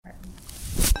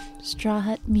Straw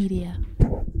Hut Media.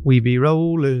 We be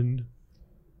rolling.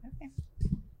 Okay.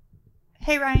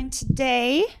 Hey Ryan,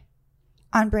 today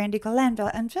on Brandy Glanville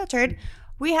Unfiltered,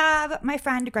 we have my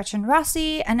friend Gretchen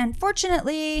Rossi, and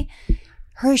unfortunately,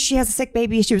 she has a sick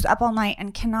baby. She was up all night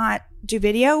and cannot do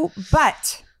video,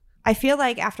 but I feel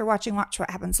like after watching Watch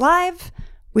What Happens Live,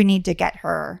 we need to get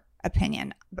her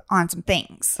opinion on some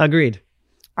things. Agreed.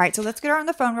 All right, so let's get her on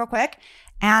the phone real quick.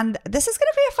 And this is going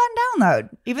to be a fun download.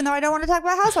 Even though I don't want to talk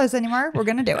about housewives anymore, we're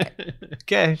going to do it.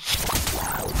 Okay.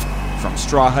 From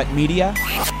Straw Hut Media,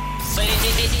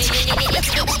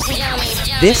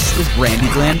 this is Brandy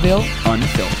Glanville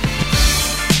Unfiltered.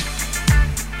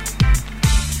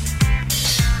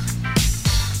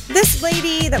 This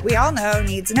lady that we all know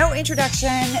needs no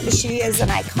introduction. She is an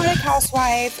iconic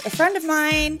housewife, a friend of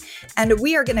mine, and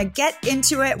we are going to get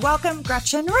into it. Welcome,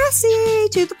 Gretchen Rossi,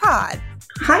 to the pod.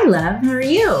 Hi, love. How are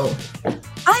you?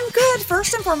 I'm good.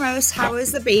 First and foremost, how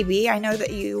is the baby? I know that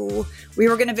we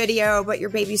were going to video, but your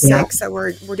baby's sick, so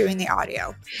we're doing the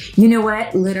audio. You know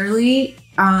what? Literally,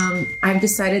 I've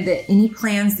decided that any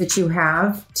plans that you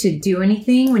have to do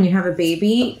anything when you have a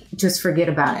baby, just forget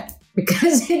about it.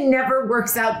 Because it never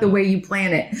works out the way you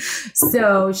plan it.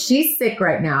 So she's sick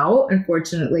right now,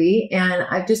 unfortunately. And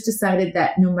I've just decided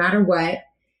that no matter what,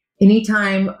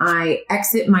 anytime I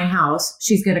exit my house,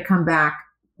 she's going to come back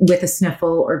with a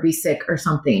sniffle or be sick or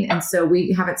something. And so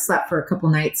we haven't slept for a couple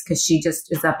nights because she just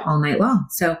is up all night long.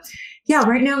 So yeah,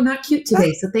 right now, not cute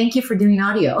today. So thank you for doing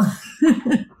audio.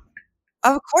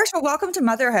 Of course. Well, welcome to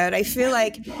motherhood. I feel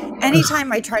like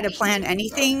anytime I try to plan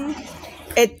anything,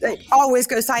 it always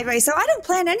goes sideways. So I don't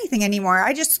plan anything anymore.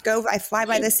 I just I fly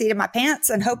by the seat of my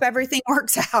pants and hope everything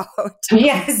works out.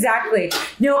 Yeah, exactly.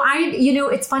 No,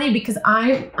 it's funny because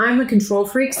I'm a control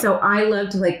freak. So I love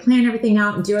to plan everything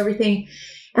out and do everything.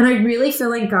 And I really feel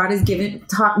like God has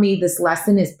taught me this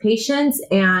lesson is patience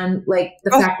and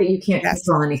the fact that you can't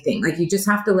control anything. You just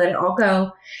have to let it all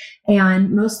go.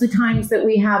 And most of the times that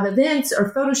we have events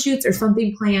or photo shoots or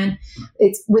something planned,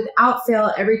 it's without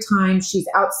fail every time she's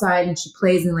outside and she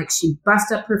plays and she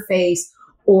busts up her face,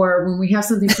 or when we have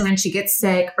something planned, she gets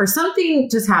sick or something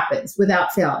just happens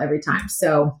without fail every time.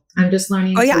 So I'm just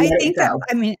learning. Oh yeah, I think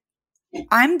that,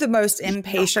 I'm the most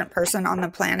impatient person on the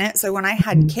planet. So when I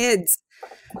had kids,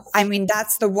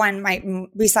 that's the one,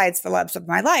 besides the loves of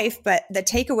my life, but the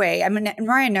takeaway, and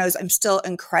Ryan knows I'm still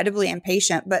incredibly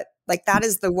impatient, but that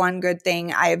is the one good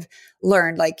thing I've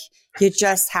learned. You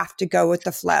just have to go with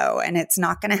the flow, and it's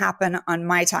not going to happen on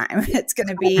my time. It's going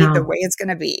to be the way it's going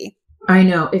to be. I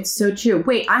know. It's so true.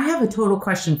 Wait, I have a total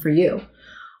question for you.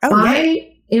 Oh,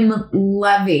 I am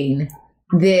loving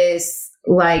this,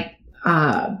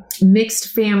 mixed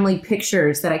family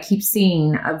pictures that I keep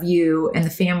seeing of you and the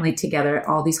family together at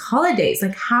all these holidays.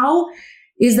 How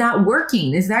is that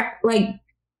working? Is that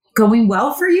going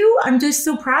well for you? I'm just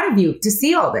so proud of you to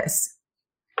see all this.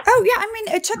 Oh yeah.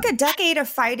 It took a decade of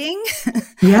fighting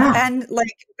and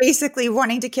basically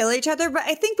wanting to kill each other. But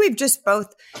I think we've just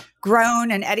both grown,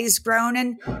 and Eddie's grown,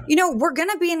 and we're going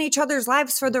to be in each other's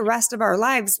lives for the rest of our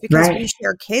lives because we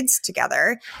share kids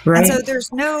together. Right. And so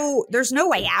there's no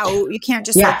way out. You can't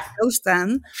just ghost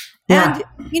them. Yeah. And,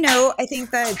 I think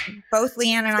that both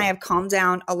Leanne and I have calmed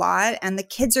down a lot, and the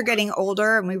kids are getting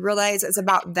older, and we realize it's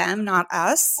about them, not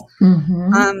us.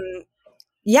 Mm-hmm.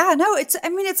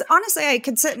 It's honestly, I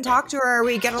could sit and talk to her.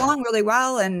 We get along really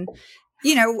well. And,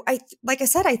 I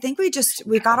said, I think we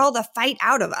got all the fight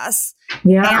out of us.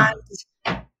 Yeah.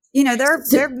 And,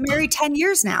 they're married 10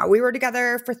 years now. We were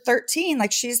together for 13.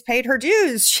 She's paid her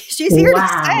dues. She's here to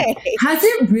stay. Has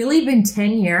it really been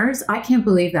 10 years? I can't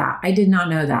believe that. I did not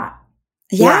know that.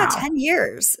 Yeah, wow. 10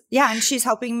 years. Yeah. And she's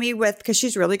helping me because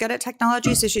she's really good at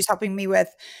technology. So she's helping me with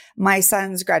my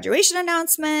son's graduation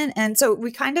announcement. And so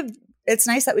it's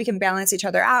nice that we can balance each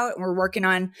other out. And we're working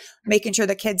on making sure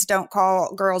the kids don't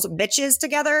call girls bitches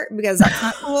together, because that's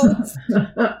not cool.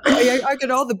 I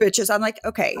get all the bitches. I'm like,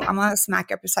 okay, I'm going to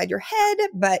smack up beside your head.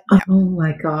 But no. Oh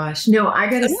my gosh. No, I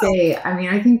got to say,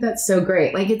 I think that's so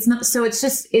great.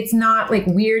 It's not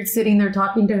weird sitting there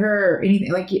talking to her or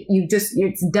anything.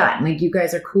 It's done. You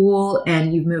guys are cool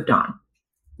and you've moved on.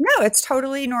 No, it's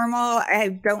totally normal.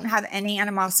 I don't have any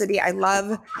animosity. I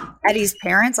love Eddie's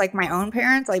parents, my own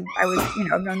parents. I was,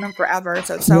 I've known them forever.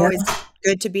 So it's always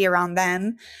good to be around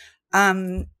them.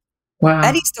 Wow.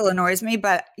 Eddie still annoys me,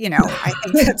 but, I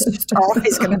think that's just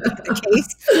always going to be the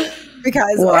case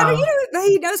because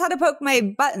he knows how to poke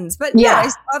my buttons. But I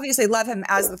obviously love him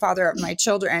as the father of my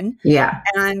children. Yeah.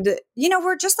 And,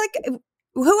 we're just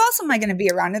who else am I going to be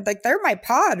around? They're my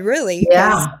pod, really.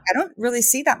 Yeah. I don't really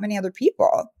see that many other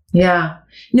people. Yeah.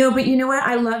 No, but you know what?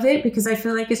 I love it because I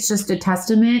feel like it's just a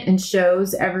testament and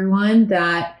shows everyone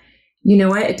that, you know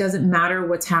what, it doesn't matter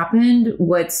what's happened,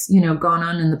 what's, gone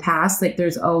on in the past. Like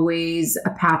there's always a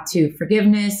path to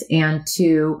forgiveness and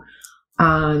to,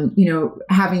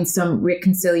 having some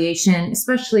reconciliation,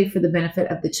 especially for the benefit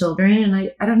of the children.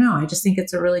 And I don't know, I just think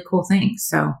it's a really cool thing.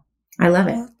 So I love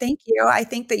it. Well, thank you. I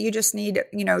think that you just need,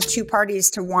 two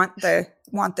parties to want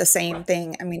the same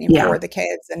thing. I mean, for the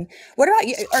kids. And what about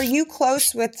you? Are you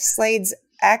close with Slade's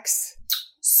ex?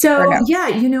 So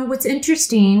no? What's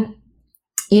interesting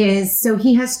is, so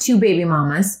he has 2 baby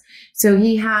mamas. So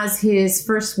he has his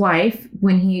first wife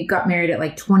when he got married at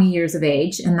like 20 years of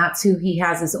age. And that's who he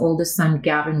has his oldest son,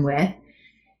 Gavin, with,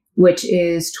 which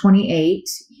is 28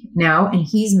 now. And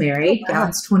he's married. Oh, wow.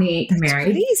 Gavin's 28 and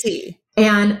married. Crazy.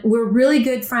 And we're really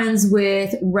good friends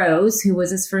with Rose, who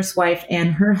was his first wife,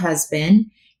 and her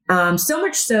husband. So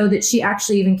much so that she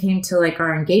actually even came to like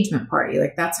our engagement party.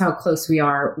 Like that's how close we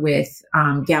are with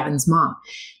Gavin's mom.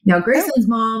 Now, Grayson's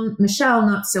mom, Michelle,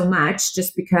 not so much,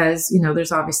 just because,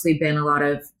 there's obviously been a lot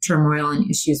of turmoil and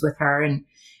issues with her. And,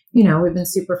 we've been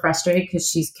super frustrated because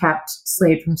she's kept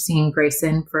Slade from seeing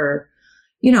Grayson for,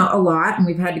 a lot. And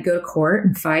we've had to go to court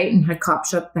and fight and had cops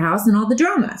shut up the house and all the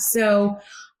drama. So,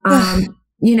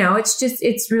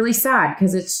 it's really sad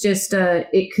because it's just,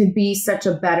 it could be such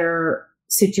a better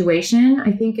situation.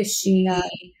 I think if she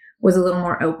was a little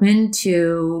more open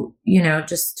to,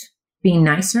 just being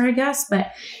nicer, I guess.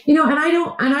 But, I'm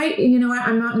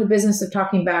not in the business of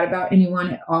talking bad about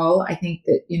anyone at all. I think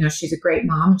that, she's a great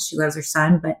mom and she loves her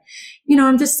son, but,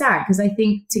 I'm just sad because I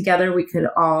think together we could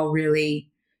all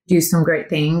really do some great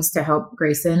things to help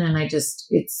Grayson. And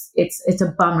it's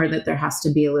a bummer that there has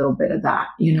to be a little bit of that.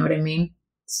 You know what I mean?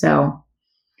 So.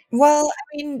 Well,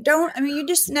 you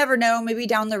just never know. Maybe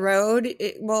down the road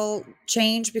it will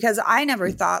change, because I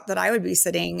never thought that I would be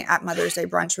sitting at Mother's Day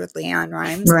brunch with Leanne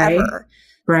Rimes ever.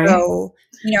 Right. So,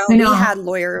 we had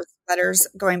lawyers, letters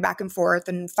going back and forth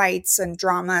and fights and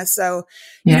drama. So,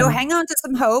 hang on to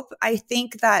some hope. I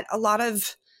think that a lot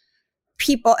of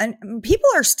people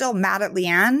are still mad at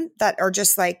Leanne that are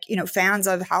just like, fans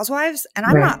of Housewives. And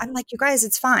I'm like, you guys,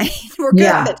 it's fine. We're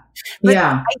good. But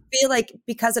I feel like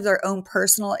because of their own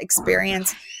personal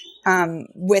experience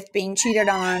with being cheated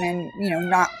on and,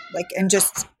 not like, and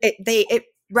just it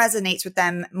resonates with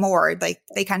them more. Like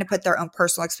they kind of put their own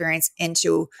personal experience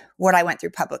into what I went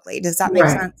through publicly. Does that make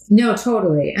sense? No,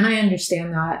 totally. And I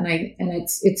understand that. And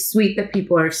it's sweet that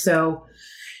people are so,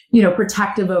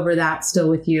 protective over that still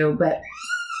with you. But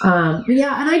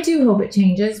yeah, and I do hope it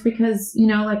changes because,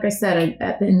 like I said,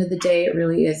 at the end of the day, it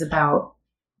really is about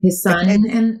his son.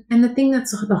 And the thing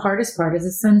that's the hardest part is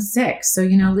his son's sick. So,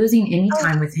 losing any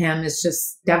time with him is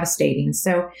just devastating.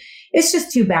 So it's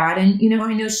just too bad. And,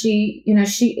 I know she,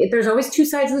 there's always 2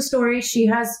 sides of the story. She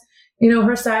has,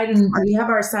 her side and we have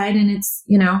our side. And it's,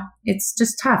 it's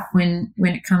just tough when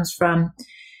it comes from,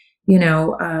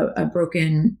 a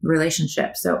broken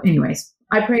relationship. So anyways,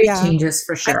 I pray it changes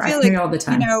for sure. I pray all the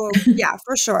time.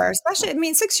 For sure. Especially,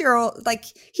 6-year-old, like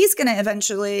he's going to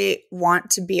eventually want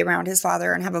to be around his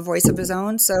father and have a voice of his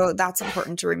own. So that's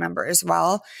important to remember as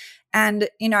well. And,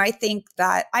 I think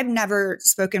that I've never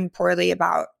spoken poorly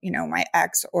about, my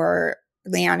ex or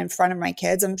Leanne in front of my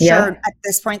kids. I'm sure at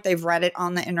this point they've read it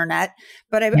on the internet,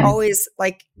 but I've always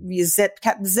like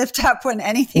kept zipped up when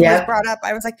anything was brought up.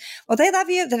 I was like, well, they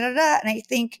love you. Da, da, da. And I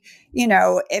think,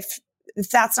 if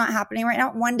that's not happening right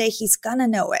now, one day he's gonna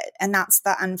know it. And that's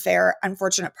the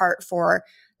unfortunate part for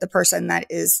the person that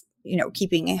is,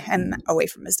 keeping him away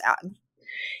from his dad.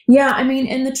 Yeah.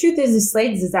 And the truth is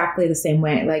Slade's exactly the same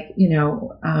way. Like,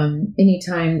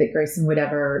 anytime that Grayson would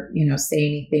ever, say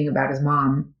anything about his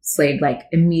mom, Slade like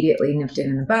immediately nipped it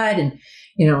in the bud and,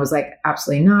 was like,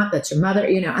 absolutely not. That's your mother,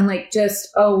 and like just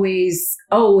always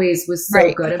was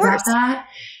so good about that.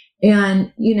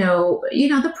 And,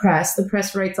 the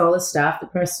press writes all this stuff. The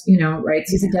press,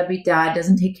 writes he's a deadbeat dad,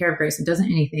 doesn't take care of Grayson, doesn't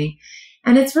anything.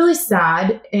 And it's really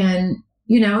sad. And,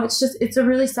 it's a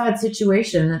really sad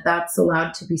situation that's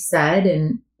allowed to be said.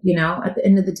 And, at the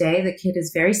end of the day, the kid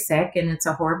is very sick and it's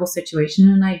a horrible situation.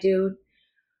 And I do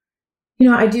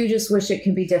just wish it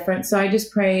could be different. So I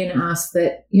just pray and ask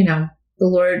that, the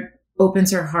Lord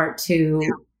opens her heart to,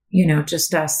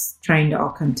 just us trying to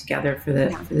all come together for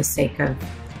the sake of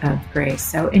Grace.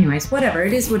 So anyways, whatever,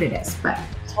 it is what it is. But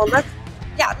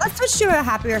let's switch to a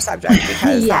happier subject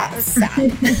because that was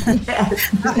sad.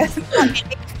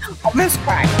 Almost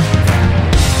cry.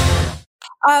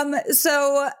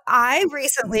 So I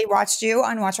recently watched you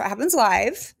on Watch What Happens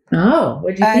Live. Oh,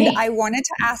 what'd you think? And I wanted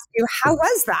to ask you, how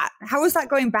was that? How was that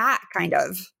going back, kind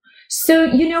of? So,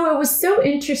 it was so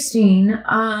interesting.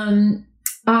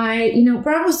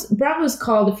 Bravo's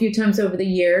called a few times over the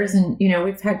years, and,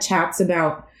 we've had chats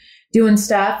about doing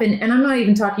stuff. And I'm not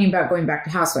even talking about going back to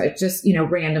Housewives, just,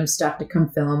 random stuff to come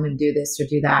film and do this or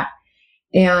do that.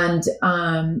 And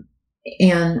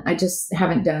I just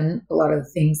haven't done a lot of the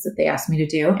things that they asked me to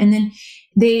do. And then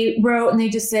they wrote and they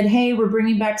just said, hey, we're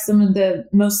bringing back some of the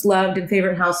most loved and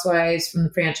favorite housewives from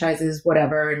the franchises,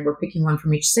 whatever. And we're picking one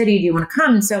from each city. Do you want to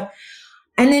come?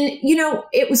 And then,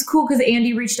 it was cool because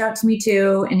Andy reached out to me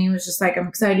too. And he was just like, I'm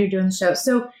excited you're doing the show.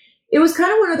 So it was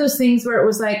kind of one of those things where it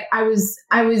was like, I was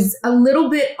a little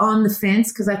bit on the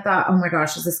fence because I thought, oh my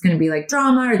gosh, is this going to be like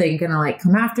drama? Are they going to like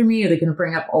come after me? Are they going to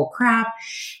bring up old crap?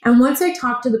 And once I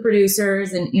talked to the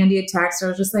producers and Andy had texted, I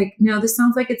was just like, no, this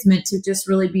sounds like it's meant to just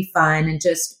really be fun and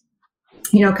just,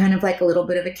 kind of like a little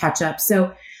bit of a catch up.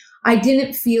 So I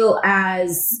didn't feel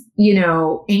as,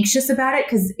 anxious about it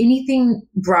because anything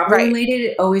Bravo related,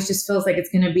 it always just feels like it's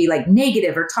going to be like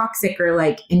negative or toxic or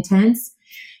like intense.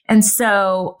 And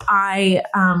so I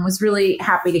was really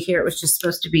happy to hear it was just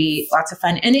supposed to be lots of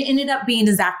fun. And it ended up being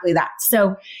exactly that.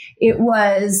 So it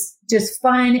was just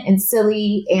fun and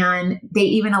silly. And they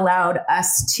even allowed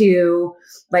us to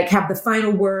like have the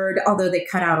final word, although they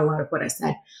cut out a lot of what I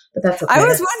said. But that's okay. I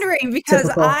was wondering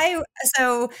because when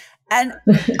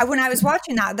I was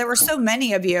watching that, there were so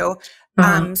many of you.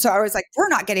 So I was like, we're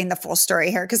not getting the full story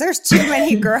here because there's too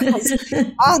many girls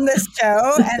on this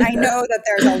show. And I know that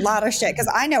there's a lot of shit because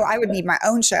I know I would need my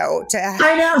own show to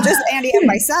have just Andy and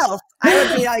myself. I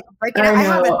would be like breaking it. I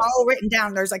have it all written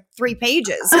down. There's like 3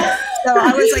 pages. So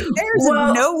I was like, there's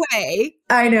no way.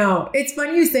 I know. It's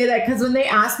funny you say that because when they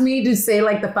asked me to say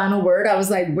like the final word, I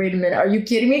was like, wait a minute, are you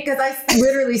kidding me? Because I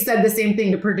literally said the same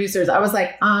thing to producers. I was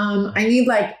like, I need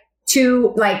like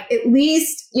at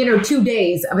least 2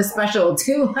 days of a special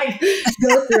to like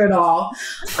go through it all.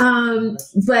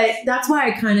 But that's why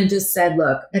I kind of just said,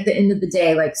 look, at the end of the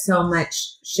day, like so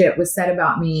much shit was said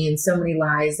about me and so many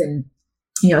lies, and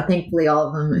thankfully all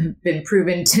of them have been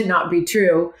proven to not be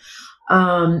true.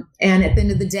 And at the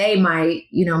end of the day, my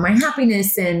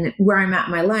happiness and where I'm at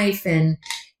in my life, and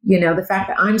the fact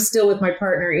that I'm still with my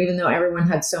partner, even though everyone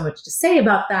had so much to say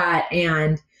about that,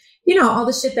 and all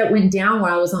the shit that went down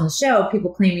while I was on the show,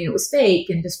 people claiming it was fake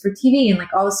and just for TV and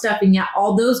like all this stuff. And yet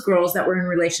all those girls that were in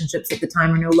relationships at the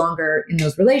time are no longer in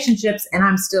those relationships. And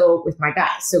I'm still with my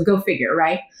guys. So go figure.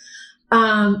 Right.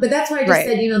 But that's why I just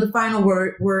said, the final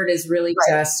word is really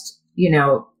just,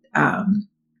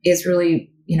 is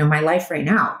really, my life right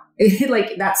now.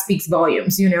 Like that speaks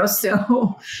volumes, so,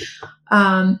 so that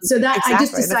exactly. I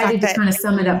just decided to kind of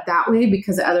sum it up that way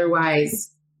because otherwise,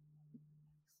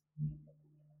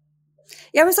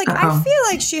 yeah, I was like, I feel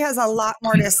like she has a lot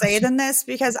more to say than this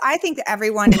because I think that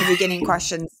everyone in the beginning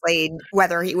questioned Slade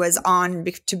whether he was on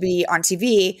to be on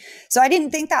TV. So I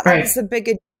didn't think that was a big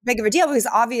of a deal because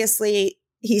obviously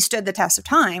he stood the test of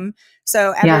time.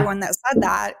 So everyone that said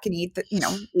that can eat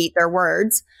their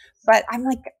words. But I'm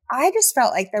like, I just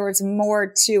felt like there was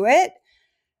more to it,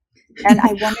 and I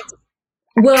wanted to.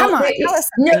 Well, come on, tell us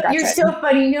something, you're so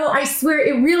funny. No, I swear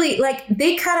it really like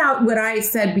they cut out what I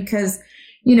said because.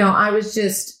 I was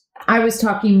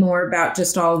talking more about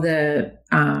just all the,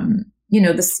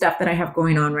 the stuff that I have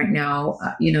going on right now.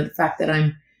 The fact that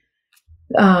I'm,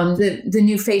 the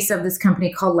new face of this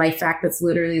company called Life Act that's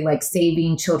literally like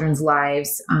saving children's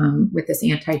lives, with this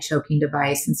anti-choking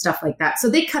device and stuff like that. So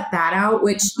they cut that out,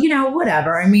 which,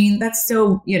 whatever. I mean, that's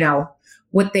so,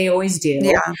 what they always do.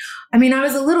 Yeah. I mean, I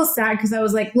was a little sad because I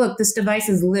was like, look, this device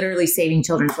is literally saving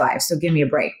children's lives. So give me a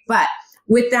break. But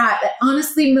with that,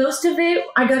 honestly, most of it,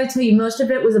 I got to tell you, most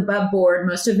of it was above board.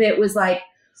 Most of it was like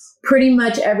pretty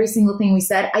much every single thing we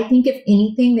said. I think if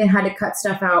anything, they had to cut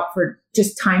stuff out for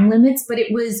just time limits, but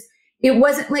it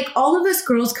wasn't like all of us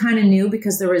girls kind of knew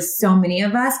because there was so many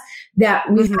of us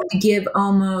that we had to give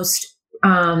almost,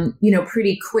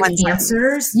 pretty quick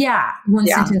answers. Yeah. One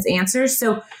sentence answers.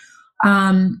 So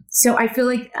I feel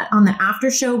like on the after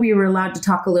show, we were allowed to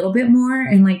talk a little bit more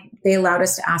and like they allowed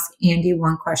us to ask Andy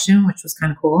one question, which was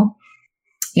kind of cool.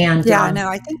 And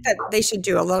I think that they should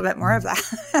do a little bit more of that.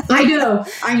 I know.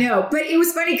 But it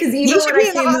was funny because even when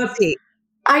I came up,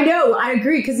 I know, I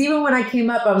agree. Because even when I came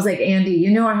up, I was like, Andy,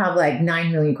 I have like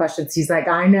 9 million questions. He's like,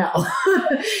 I know.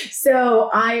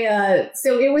 So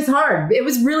it was hard. It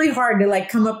was really hard to like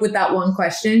come up with that one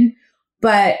question.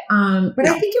 But I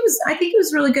think it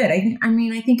was really good. I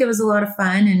think it was a lot of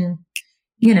fun and,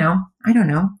 I don't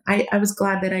know. I was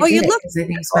glad that I did it because I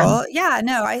think it's fun. Yeah,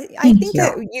 no, I think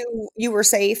that you were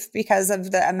safe because of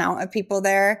the amount of people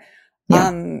there.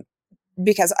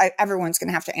 Because everyone's going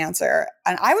to have to answer.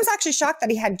 And I was actually shocked that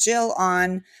he had Jill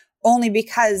on only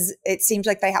because it seems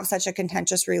like they have such a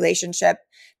contentious relationship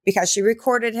because she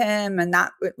recorded him, and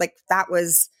that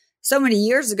was so many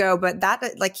years ago, but that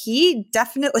like he's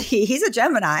a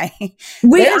Gemini.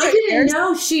 Wait, I didn't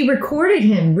know she recorded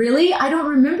him. Really? I don't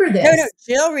remember this. No,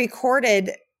 Jill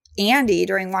recorded Andy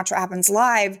during Watch What Happens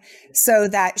Live so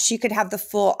that she could have the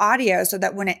full audio, so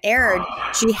that when it aired,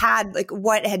 she had like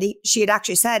she had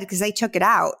actually said, because they took it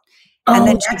out. And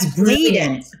then that's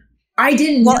brilliant. I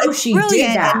didn't know she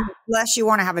did that. Unless you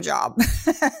want to have a job.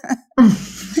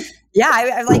 Yeah,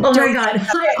 I like. Oh my God,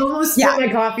 I almost spit my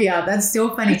coffee out. That's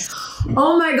so funny.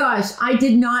 Oh my gosh, I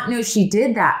did not know she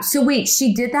did that. So wait,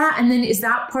 she did that, and then is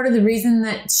that part of the reason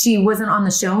that she wasn't on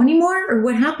the show anymore, or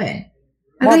what happened?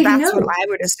 Well, that's what I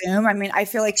would assume. I mean, I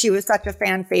feel like she was such a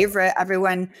fan favorite.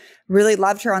 Everyone really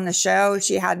loved her on the show.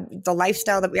 She had the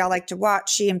lifestyle that we all like to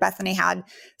watch. She and Bethany had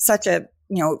such a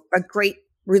great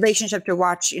relationship to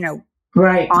watch,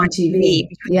 right on TV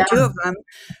between the two of them.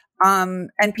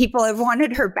 And people have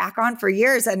wanted her back on for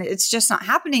years, and it's just not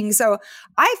happening. So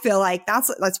I feel like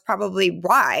that's probably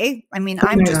why. I mean,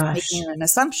 I'm just making an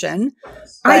assumption.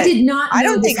 I did not. I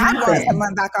don't think I'd want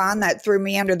someone back on that threw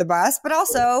me under the bus, but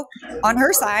also on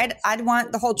her side, I'd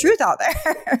want the whole truth out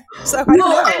there. So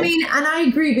I mean, and I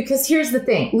agree, because here's the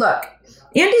thing. Look,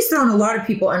 Andy's thrown a lot of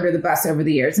people under the bus over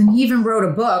the years, and he even wrote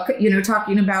a book,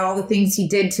 talking about all the things he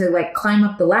did to like climb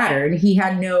up the ladder, and he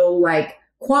had no like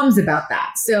qualms about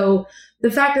that. So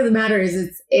the fact of the matter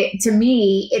is, to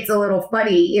me, it's a little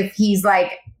funny if he's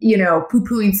like,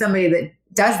 poo-pooing somebody that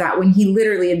does that when he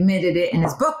literally admitted it in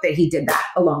his book that he did that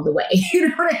along the way. You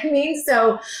know what I mean?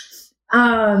 So,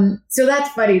 so that's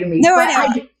funny to me. No, I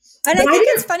know. I think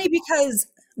it's funny because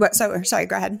what? So sorry,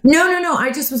 go ahead. No.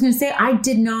 I just was going to say, I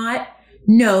did not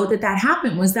know that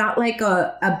happened. Was that like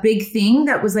a big thing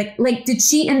that was like, did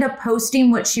she end up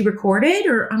posting what she recorded,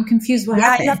 or I'm confused what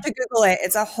happened? You have to Google it.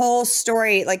 It's a whole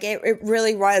story. Like it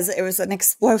really was. It was an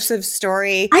explosive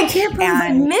story. I can't believe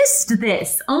I missed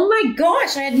this. Oh my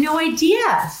gosh. I had no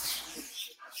idea.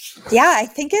 Yeah, I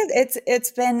think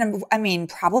it's been, I mean,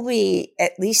 probably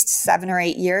at least 7 or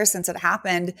 8 years since it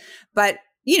happened, but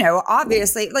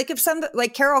obviously, like if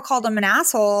Carol called him an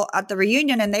asshole at the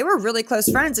reunion and they were really close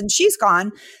friends and she's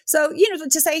gone. So,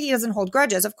 to say he doesn't hold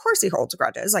grudges, of course he holds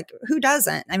grudges. Like who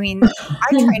doesn't? I mean, I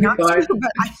try not to,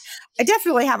 but I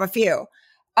definitely have a few.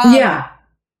 Yeah.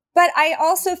 But I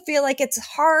also feel like it's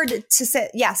hard to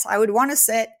sit. Yes, I would want to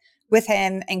sit with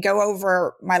him and go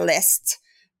over my list.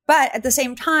 But at the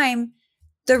same time,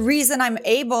 the reason I'm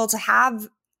able to have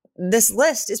this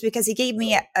list is because he gave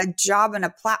me a job and a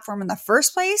platform in the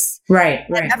first place. Right.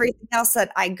 And everything else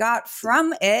that I got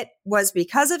from it was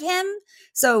because of him.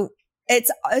 So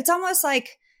it's almost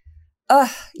like,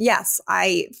 yes,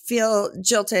 I feel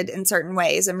jilted in certain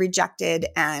ways and rejected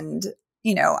and,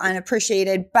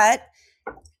 unappreciated, but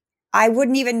I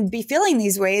wouldn't even be feeling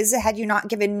these ways had you not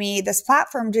given me this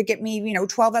platform to get me,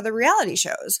 12 other reality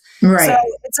shows. Right.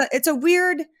 So it's a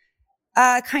weird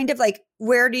kind of like,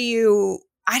 where do you,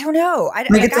 I don't know.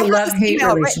 It's a love-hate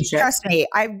relationship. Trust me,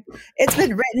 it's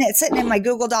been written. It's sitting in my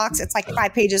Google Docs. It's like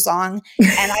 5 pages long,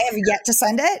 and I have yet to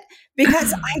send it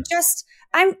because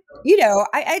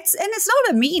it's not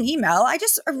a mean email. I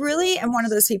really am one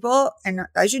of those people, and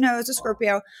as you know, as a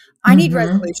Scorpio, I need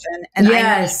resolution, and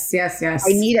yes. I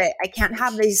need it. I can't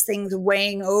have these things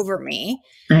weighing over me.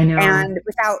 I know, and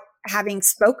without having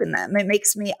spoken them, it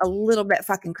makes me a little bit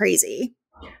fucking crazy.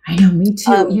 I know, me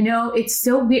too. It's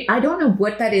so weird. I don't know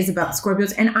what that is about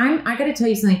Scorpios. And I got to tell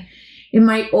you something. In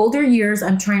my older years,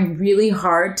 I'm trying really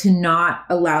hard to not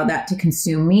allow that to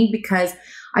consume me, because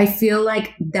I feel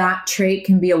like that trait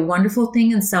can be a wonderful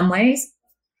thing in some ways.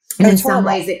 And in some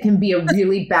ways it can be a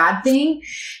really bad thing.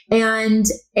 And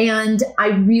I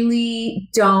really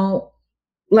don't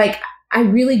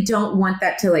want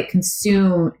that to like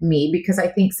consume me, because I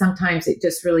think sometimes it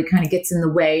just really kind of gets in the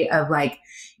way of like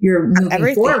you're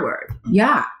moving forward.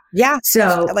 Yeah. Yeah.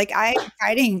 So like I'm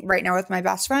fighting right now with my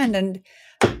best friend and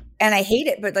I hate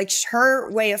it, but like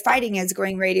her way of fighting is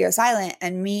going radio silent,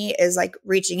 and me is like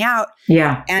reaching out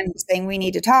and saying we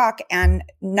need to talk, and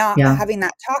not having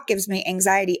that talk gives me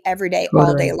anxiety every day,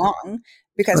 all day long,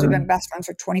 because we've been best friends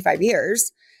for 25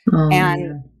 years.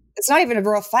 And it's not even a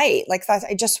real fight. Like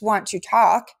I just want to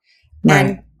talk.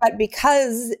 But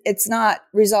because it's not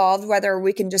resolved, whether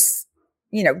we can just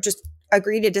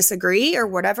agree to disagree or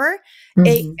whatever,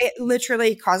 it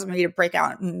literally caused me to break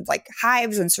out in like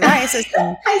hives and psoriasis.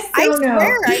 And I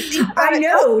swear, I think I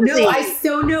know. No, I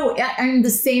so know. I'm the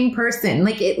same person.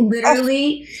 Like it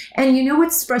literally. And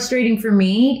what's frustrating for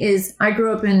me is I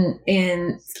grew up in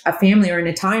a family, or in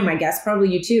a time, I guess,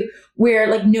 probably you too, where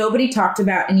like nobody talked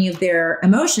about any of their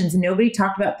emotions and nobody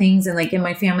talked about things. And like in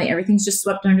my family, everything's just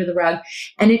swept under the rug.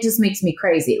 And it just makes me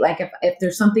crazy. Like if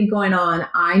there's something going on,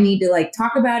 I need to like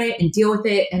talk about it and deal with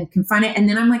it and confront it. And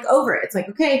then I'm like over it. It's like,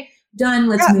 okay, done.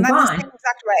 Let's move on. Exactly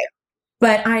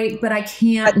right. But I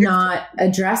can't not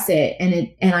address it.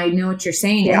 And I know what you're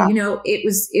saying. Yeah. And, you know, it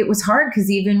was hard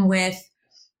because even with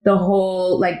the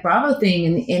whole like Bravo thing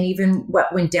and even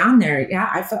what went down there.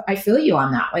 Yeah. I feel you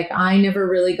on that. Like I never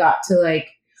really got to like,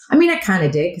 I mean, I kind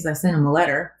of did because I sent him a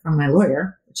letter from my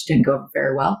lawyer, which didn't go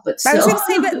very well, but still. I was going to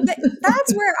say, but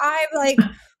that's where I'm like,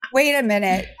 wait a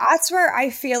minute. That's where I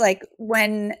feel like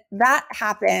when that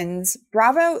happens,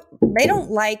 Bravo, they don't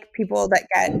like people that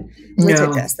get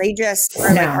litigious. They just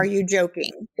are like, are you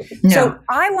joking? No. So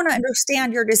I want to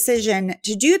understand your decision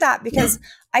to do that because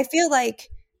I feel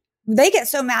like they get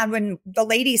so mad when the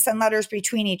ladies send letters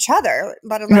between each other,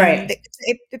 let alone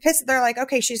they're like,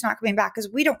 okay, she's not coming back because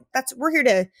we're here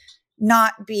to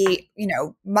not be, you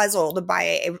know, muzzled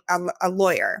by a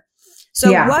lawyer.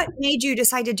 So what made you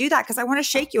decide to do that? Because I want to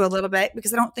shake you a little bit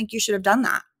because I don't think you should have done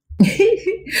that.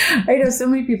 I know so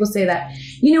many people say that.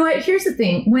 You know what? Here's the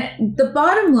thing. When the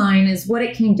bottom line is what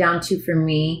it came down to for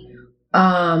me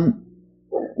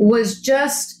was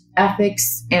just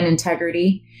ethics and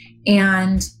integrity.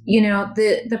 And, you know,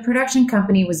 the production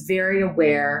company was very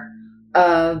aware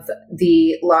of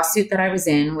the lawsuit that I was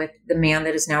in with the man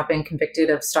that has now been convicted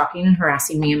of stalking and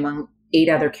harassing me among 8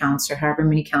 other counts or however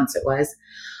many counts it was.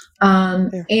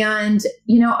 And,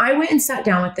 you know, I went and sat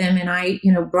down with them and I,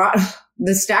 you know, brought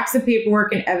the stacks of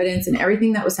paperwork and evidence and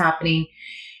everything that was happening.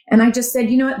 And I just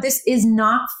said, you know what, this is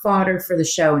not fodder for the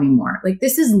show anymore. Like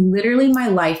this is literally my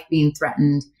life being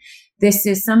threatened. This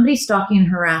is somebody stalking and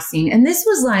harassing. And this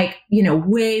was like, you know,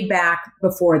 way back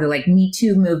before the like Me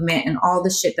Too movement and all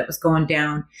the shit that was going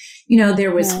down. You know,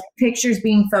 there was pictures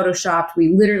being photoshopped. We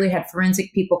literally had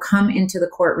forensic people come into the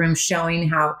courtroom showing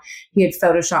how he had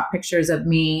photoshopped pictures of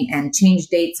me and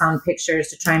changed dates on pictures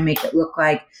to try and make it look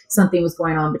like something was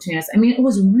going on between us. I mean, it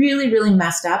was really, really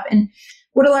messed up. And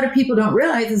what a lot of people don't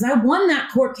realize is I won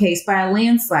that court case by a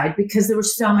landslide because there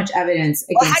was so much evidence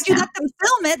against Well, had you let them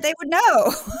film it, they would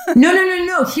know.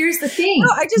 No. Here's the thing.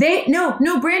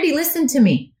 No, Brandy, listen to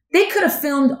me. They could have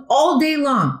filmed all day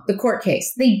long, the court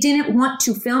case. They didn't want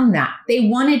to film that. They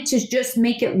wanted to just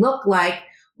make it look like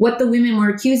what the women were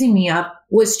accusing me of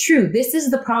was true. This is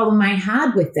the problem I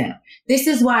had with them. This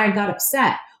is why I got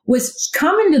upset. Was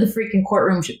come into the freaking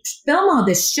courtroom, film all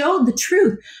this, show the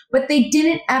truth, but they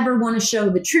didn't ever want to show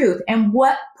the truth. And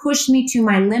what pushed me to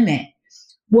my limit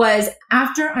was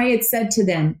after I had said to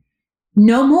them,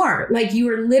 no more, like you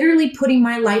are literally putting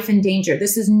my life in danger.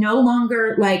 This is no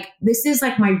longer like, this is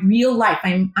like my real life.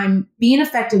 I'm being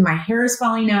affected. My hair is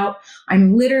falling out.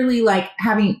 I'm literally like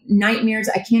having nightmares.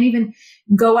 I can't even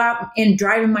go out and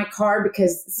drive in my car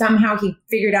because somehow he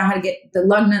figured out how to get the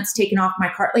lug nuts taken off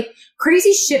my car. Like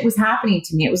crazy shit was happening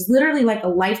to me. It was literally like a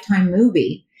Lifetime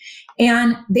movie.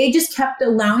 And they just kept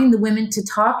allowing the women to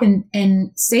talk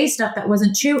and say stuff that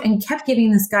wasn't true and kept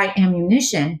giving this guy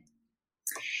ammunition.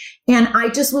 And I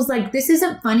just was like, this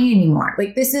isn't funny anymore.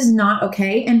 Like, this is not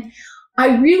okay. And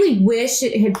I really wish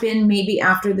it had been maybe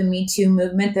after the Me Too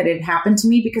movement that it happened to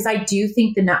me, because I do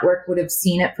think the network would have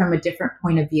seen it from a different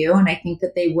point of view. And I think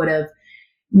that they would have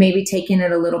maybe taken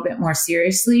it a little bit more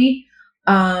seriously.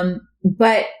 Yeah,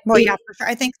 for sure.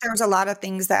 I think there's a lot of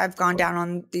things that have gone down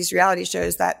on these reality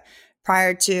shows that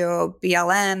prior to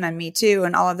BLM and Me Too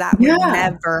and all of that would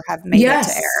never have made it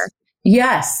to air.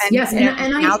 Yes.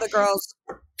 And now the girls...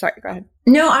 Sorry, go ahead.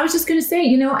 No, I was just going to say,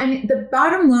 and the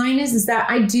bottom line is that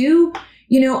I do,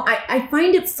 I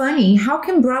find it funny. How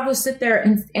can Bravo sit there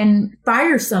and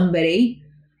fire somebody,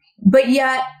 but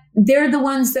yet they're the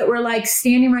ones that were like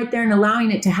standing right there and allowing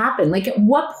it to happen? Like, at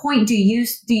what point do you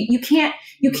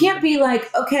can't be like,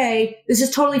 okay, this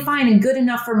is totally fine and good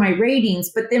enough for my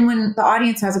ratings, but then when the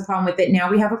audience has a problem with it,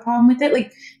 now we have a problem with it.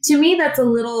 Like, to me, that's a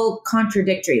little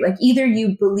contradictory. Like, either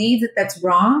you believe that that's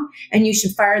wrong and you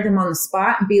should fire them on the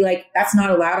spot and be like, that's not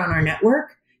allowed on our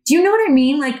network. Do you know what I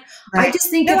mean? Like, right. I just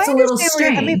think it's a little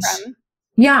strange.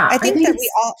 Yeah. I think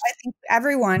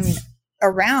everyone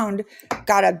around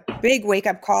got a big wake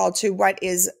up call to what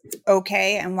is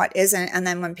okay and what isn't. And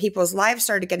then when people's lives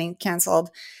started getting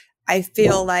canceled, I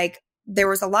feel like there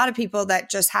was a lot of people that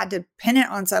just had to pin it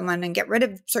on someone and get rid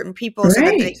of certain people so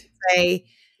that they could say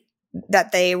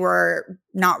that they were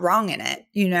not wrong in it,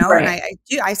 Right.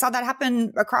 And I saw that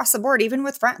happen across the board, even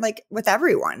with with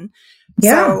everyone.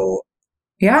 Yeah. So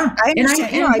yeah, I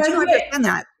understand. I do understand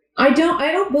that. I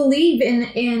don't believe in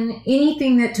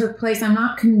anything that took place. I'm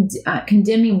not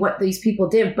condemning what these people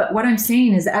did, but what I'm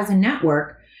saying is, as a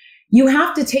network, you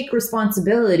have to take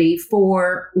responsibility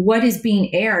for what is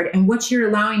being aired and what you're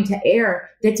allowing to air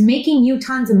that's making you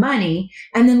tons of money.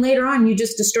 And then later on, you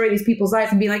just destroy these people's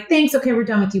lives and be like, thanks, okay, we're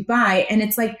done with you, bye. And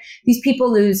it's like these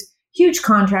people lose huge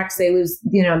contracts. They lose,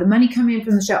 the money coming in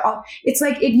from the show. It's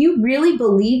like, if you really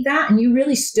believe that and you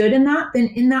really stood in that, then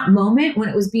in that moment when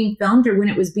it was being filmed or when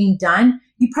it was being done,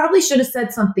 you probably should have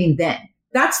said something then.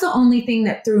 That's the only thing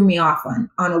that threw me off on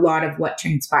a lot of what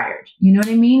transpired. You know what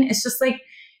I mean? It's just like,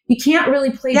 you can't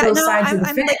really play both sides of the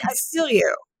fence. Like, I feel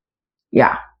you.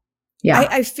 Yeah. Yeah.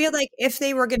 I feel like if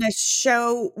they were going to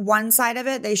show one side of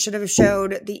it, they should have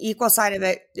showed the equal side of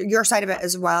it, your side of it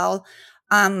as well.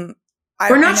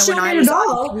 We're not showing it at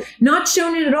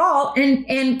all,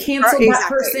 and canceled that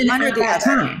person at that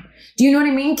time. Do you know what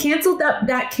I mean? Canceled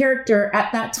that character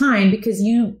at that time because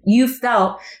you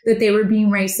felt that they were being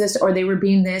racist or they were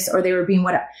being this or they were being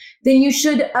whatever. Then you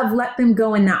should have let them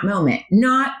go in that moment,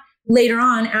 not later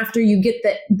on after you get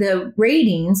the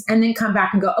ratings and then come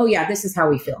back and go, oh yeah, this is how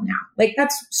we feel now. Like,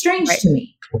 that's strange to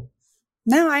me.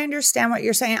 No, I understand what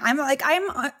you're saying. I'm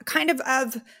kind of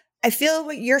I feel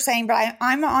what you're saying, but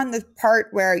I'm on the part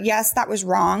where, yes, that was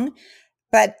wrong.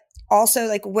 But also,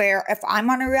 like, where if I'm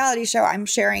on a reality show, I'm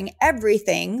sharing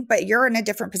everything, but you're in a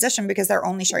different position because they're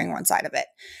only sharing one side of it.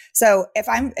 So if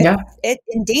it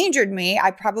endangered me, I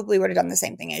probably would have done the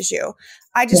same thing as you.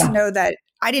 I just know that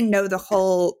I didn't know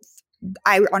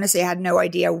I honestly had no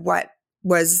idea what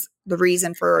was the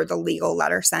reason for the legal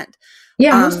letter sent.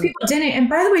 Yeah, most people didn't. And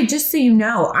by the way, just so you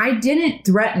know, I didn't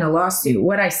threaten a lawsuit.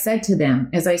 What I said to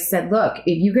them is I said, look,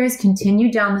 if you guys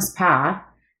continue down this path,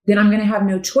 then I'm going to have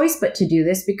no choice but to do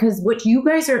this, because what you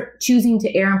guys are choosing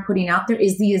to air and putting out there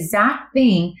is the exact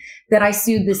thing that I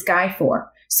sued this guy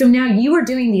for. So now you are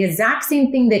doing the exact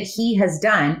same thing that he has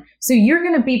done. So you're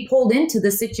going to be pulled into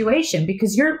the situation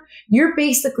because you're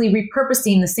basically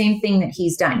repurposing the same thing that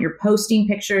he's done. You're posting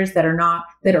pictures that are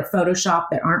Photoshopped,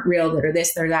 that aren't real, that are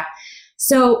this, they're that.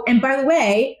 So, and by the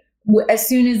way, as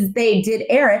soon as they did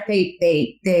air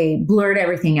it, they blurred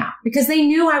everything out because they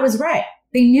knew I was right.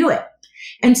 They knew it.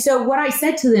 And so what I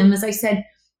said to them is I said,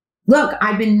 look,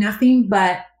 I've been nothing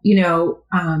but,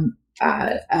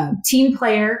 a team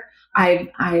player. I've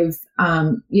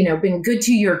been good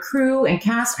to your crew and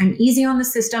cast. I'm easy on the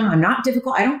system. I'm not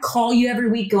difficult. I don't call you every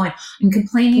week going, I'm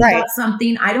complaining about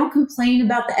something. I don't complain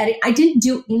about the edit. I didn't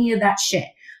do any of that shit.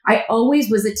 I always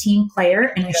was a team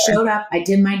player and I showed up, I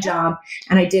did my job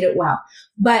and I did it well.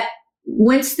 But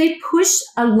once they push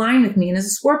a line with me, and as a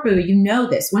Scorpio, you know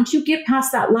this, once you get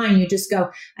past that line, you just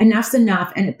go, enough's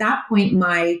enough. And at that point,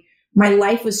 my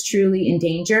life was truly in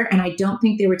danger and I don't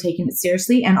think they were taking it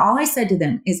seriously. And all I said to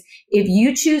them is, if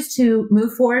you choose to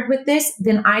move forward with this,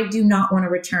 then I do not want to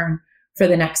return for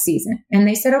the next season. And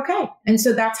they said, okay. And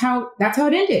so that's how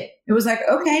it ended. It was like,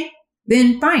 okay,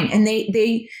 then fine. And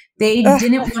they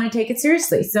didn't want to take it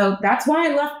seriously. So that's why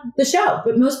I left the show.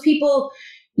 But most people,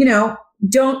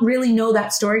 don't really know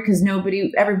that story because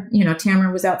nobody ever,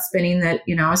 Tamara was out spinning that,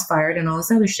 I was fired and all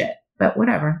this other shit. But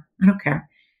whatever. I don't care.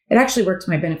 It actually worked to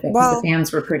my benefit because the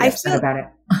fans were pretty upset about it.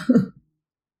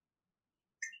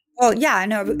 Well, yeah,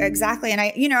 no, exactly. And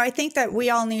I think that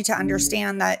we all need to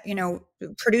understand that,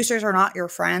 producers are not your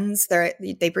friends.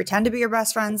 They pretend to be your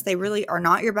best friends. They really are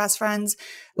not your best friends.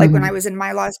 Like when I was in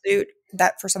my lawsuit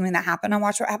that for something that happened on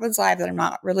Watch What Happens Live that I'm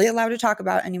not really allowed to talk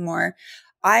about anymore,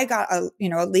 I got a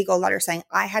legal letter saying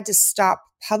I had to stop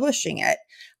publishing it.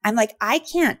 I'm like, I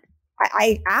can't.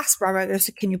 I asked Bravo, I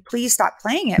said, can you please stop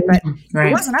playing it? But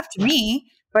it wasn't up to me.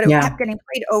 But it kept getting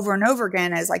played over and over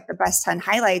again as like the best 10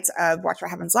 highlights of Watch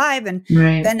What Happens Live. And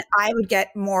then I would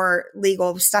get more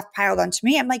legal stuff piled onto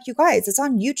me. I'm like, you guys, it's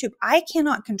on YouTube. I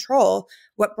cannot control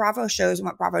what Bravo shows and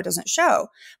what Bravo doesn't show.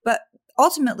 But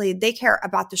ultimately, they care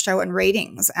about the show and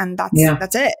ratings. And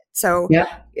that's it. So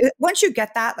once you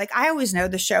get that, like I always know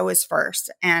the show is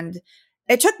first. And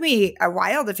it took me a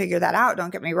while to figure that out.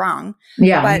 Don't get me wrong.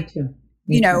 Yeah, but,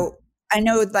 me too. I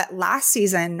know that last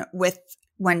season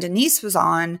when Denise was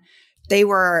on, they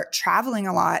were traveling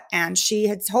a lot. And she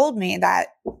had told me that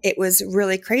it was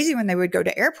really crazy when they would go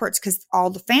to airports because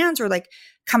all the fans were like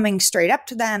coming straight up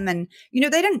to them. And, they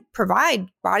didn't provide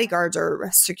bodyguards or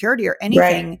security or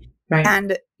anything. Right.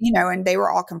 And, and they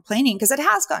were all complaining because it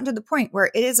has gotten to the point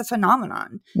where it is a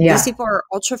phenomenon. These people are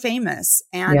ultra famous.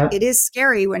 And it is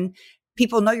scary when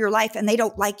people know your life and they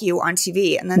don't like you on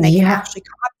TV. And then they can actually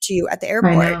come up to you at the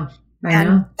airport. I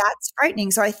know. That's frightening.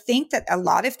 So I think that a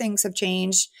lot of things have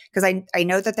changed because I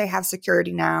know that they have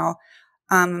security now.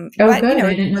 But, good.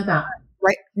 I didn't know that.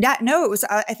 Right. Yeah. No, it was,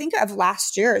 I think of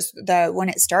last year's when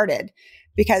it started,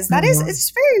 because it's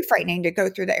very frightening to go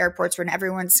through the airports when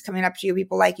everyone's coming up to you.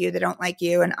 People like you, they don't like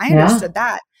you. And I understood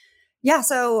that. Yeah.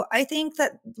 So I think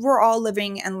that we're all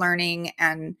living and learning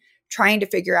and trying to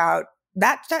figure out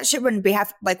that shit wouldn't be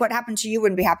like what happened to you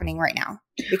wouldn't be happening right now.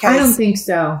 Because I don't think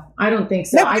so.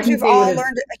 No, I think we've all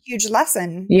learned a huge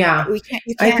lesson. Yeah. You can't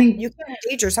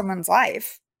endanger someone's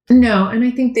life. No, and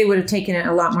I think they would have taken it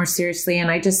a lot more seriously.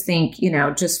 And I just think,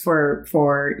 just for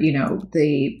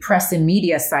the press and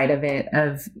media side of it,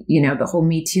 of, the whole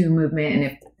Me Too movement, and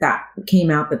if that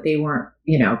came out that they weren't,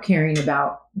 caring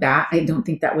about that, I don't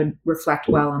think that would reflect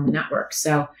well on the network.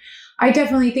 So I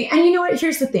definitely think, and you know what,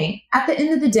 here's the thing. At the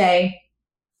end of the day,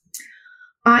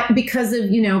 because of,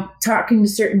 talking to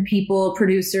certain people,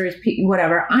 producers,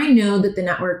 whatever, I know that the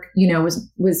network,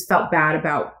 was felt bad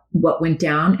about what went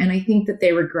down. And I think that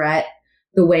they regret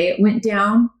the way it went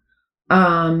down.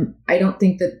 I don't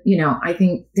think that, I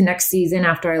think the next season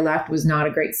after I left was not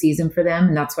a great season for them.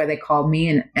 And that's why they called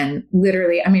me. And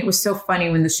literally, I mean, it was so funny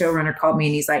when the showrunner called me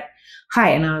and he's like,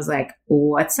 hi. And I was like,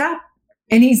 what's up?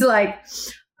 And he's like,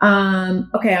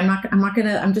 okay,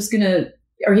 I'm just going to,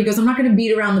 or he goes, I'm not going to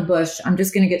beat around the bush. I'm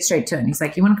just going to get straight to it. And he's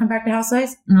like, you want to come back to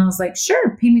Housewives? And I was like,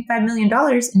 sure. Pay me $5 million.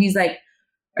 And he's like,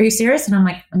 are you serious? And I'm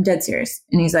like, I'm dead serious.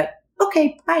 And he's like,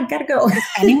 okay, I gotta go.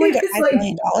 Anyone get $5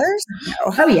 million? No.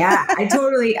 Oh yeah. I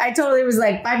totally was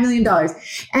like $5 million.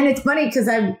 And it's funny because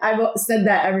I've said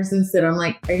that ever since then. I'm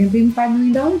like, are you gonna pay me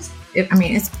 $5 million?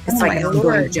 It's like an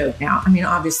ongoing joke now. I mean,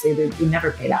 obviously we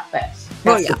never pay that, but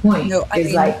that's the point. No, I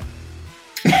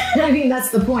mean,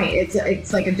 that's the point.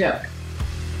 It's like a joke.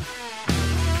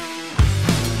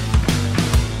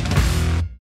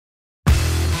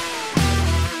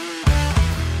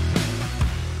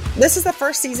 This is the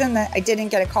first season that I didn't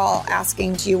get a call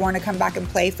asking, do you want to come back and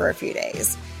play for a few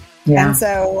days? Yeah. And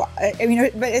so,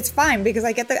 but it's fine because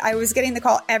I was getting the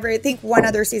call I think one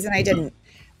other season I didn't,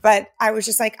 but I was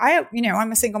just like,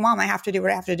 I'm a single mom. I have to do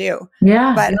what I have to do.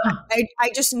 Yeah. But yeah.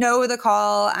 I just know the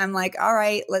call. I'm like, all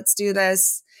right, let's do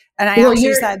this. And I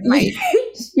actually said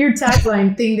your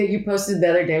tagline thing that you posted the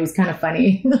other day was kind of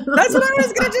funny. That's what I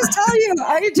was going to just tell you.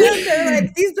 They're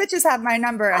like, these bitches have my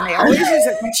number and they always use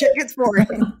it when shit gets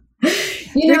boring.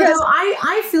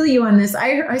 I feel you on this.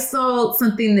 I saw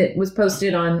something that was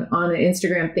posted on an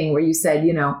Instagram thing where you said,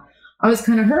 I was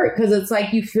kind of hurt because it's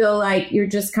like you feel like you're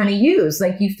just kind of used.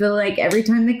 Like you feel like every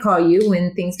time they call you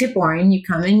when things get boring, you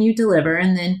come in, you deliver,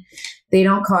 and then they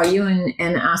don't call you and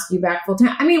ask you back full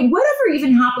time. I mean, whatever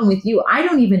even happened with you, I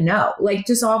don't even know. Like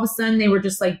just all of a sudden they were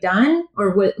just like done,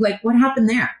 or what happened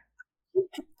there?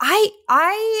 I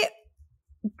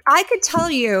could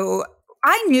tell you,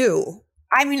 I knew.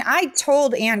 I mean, I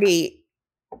told Andy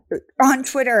on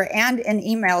Twitter and in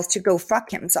emails to go fuck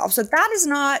himself. So that is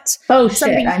not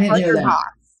something I didn't hear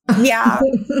that. Yeah.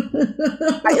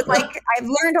 I've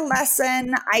learned a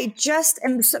lesson. I just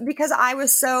am because I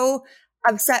was so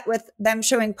upset with them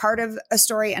showing part of a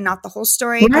story and not the whole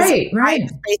story. Right. I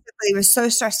basically was so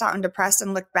stressed out and depressed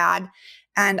and looked bad.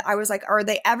 And I was like, are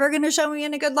they ever going to show me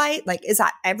in a good light? Like, is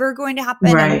that ever going to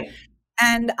happen? Right.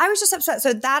 And I was just upset.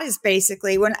 So that is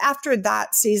basically after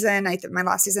that season, my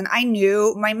last season, I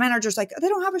knew my manager's like, they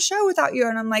don't have a show without you.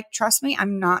 And I'm like, trust me,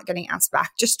 I'm not getting asked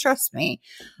back. Just trust me.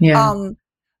 Yeah.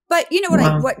 But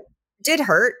what did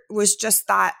hurt was just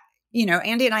that,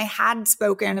 Andy and I had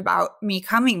spoken about me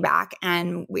coming back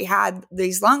and we had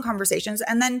these long conversations.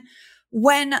 And then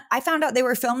when I found out they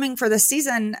were filming for this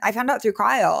season, I found out through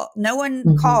Kyle. No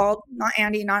one called, not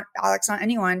Andy, not Alex, not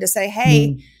anyone to say,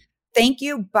 hey, thank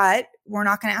you, but we're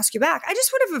not going to ask you back. I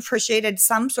just would have appreciated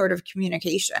some sort of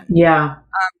communication. Yeah.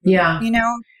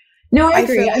 No, I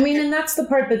agree. I mean, and that's the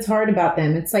part that's hard about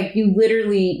them. It's like you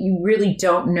really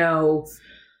don't know.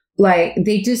 Like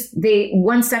they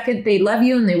 1 second they love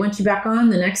you and they want you back on.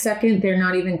 The next second they're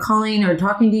not even calling or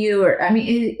talking to you. Or I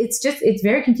mean, it's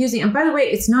very confusing. And by the way,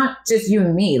 it's not just you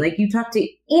and me. Like you talk to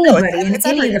anybody in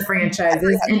any of the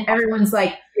franchises, and everyone's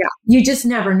like, you just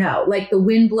never know. Like the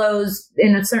wind blows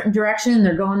in a certain direction,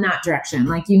 they're going that direction.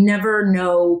 Like you never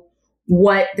know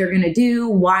what they're going to do,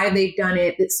 why they've done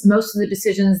it. It's most of the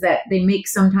decisions that they make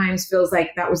sometimes feels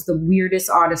like that was the weirdest,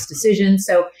 oddest decision.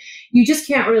 So you just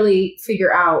can't really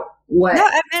figure out what. No,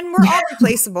 and we're all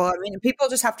replaceable. I mean, people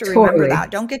just have to remember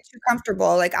that. Don't get too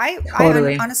comfortable. Like I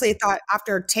honestly thought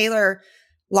after Taylor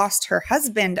lost her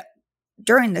husband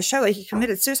during the show, he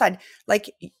committed suicide.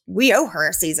 Like we owe her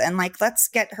a season. Like let's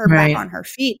get her back on her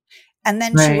feet. And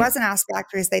then she wasn't asked back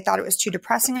because they thought it was too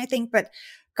depressing, I think. But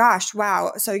gosh,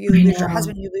 wow. So you lose your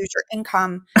husband, you lose your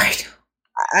income.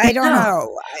 I don't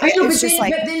know. I know, it's just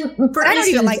but then for I don't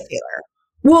even like Taylor.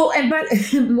 Well,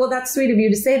 well, that's sweet of you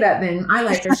to say that. Then I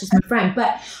like her; she's my friend.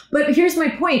 But here's my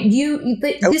point.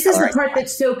 This is the part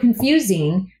that's so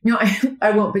confusing. No,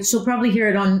 I won't. But she'll probably hear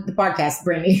it on the podcast,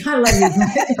 Brittany. I love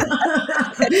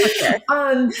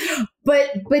you.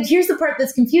 But here's the part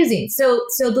that's confusing. So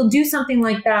they'll do something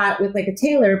like that with like a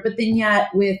Taylor, but then yet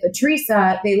with a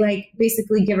Teresa, they like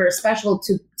basically give her a special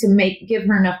to give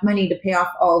her enough money to pay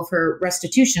off all of her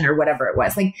restitution or whatever it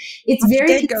was. Like it's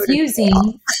very confusing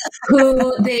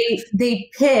who they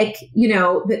pick,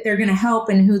 that they're going to help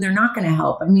and who they're not going to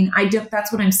help. I mean,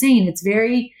 that's what I'm saying. It's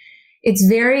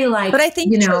very like, but I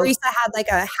think Teresa had like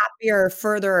a happier,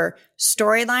 further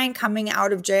storyline coming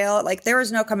out of jail. Like there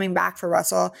was no coming back for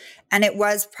Russell, and it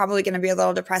was probably going to be a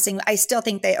little depressing. I still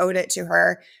think they owed it to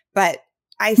her, but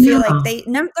I feel like their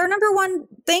number one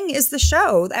thing is the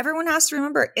show. Everyone has to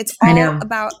remember it's all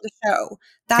about the show.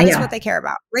 That is what they care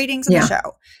about, ratings of the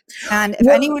show. And if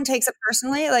anyone takes it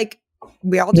personally, like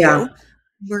we all do,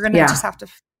 we're going to just have to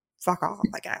fuck off,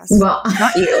 I guess. Well,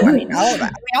 not you. I mean,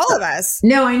 all of us.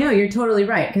 No, I know you're totally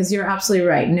right, because you're absolutely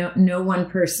right. No one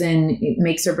person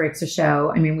makes or breaks a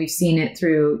show. I mean, we've seen it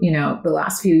through, the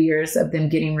last few years of them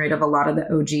getting rid of a lot of the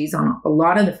OGs on a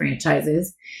lot of the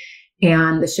franchises,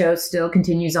 and the show still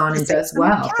continues on and does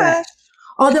well. But,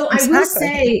 although I will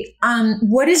say,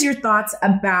 what is your thoughts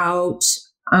about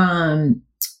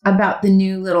the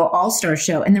new little All-Star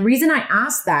show? And the reason I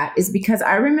asked that is because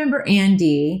I remember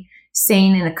Andy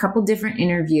saying in a couple different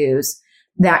interviews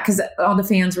that, because all the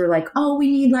fans were like, oh,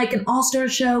 we need like an all-star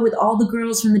show with all the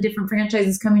girls from the different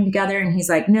franchises coming together. And he's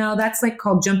like, no, that's like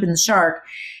called jumping the shark.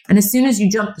 And as soon as you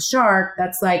jump the shark,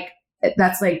 that's like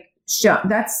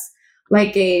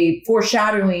a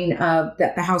foreshadowing of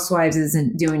that the Housewives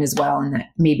isn't doing as well and that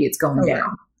maybe it's going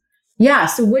down. Yeah.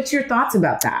 So what's your thoughts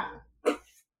about that?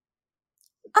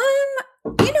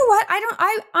 You know what?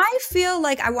 I feel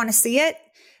like I want to see it.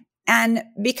 And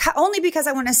only because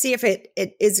I want to see if it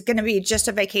is going to be just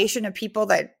a vacation of people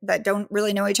that don't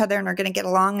really know each other and are going to get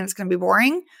along and it's going to be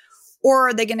boring, or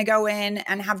are they going to go in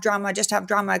and have drama just to have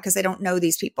drama because they don't know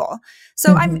these people?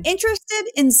 So I'm interested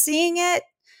in seeing it.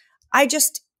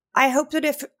 I hope that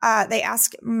if they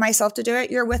ask myself to do it,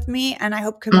 you're with me. And I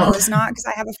hope Camille is not, because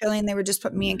I have a feeling they would just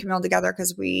put me and Camille together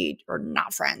because we are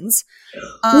not friends.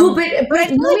 But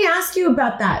let me ask you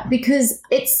about that, because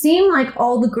it seemed like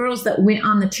all the girls that went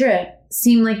on the trip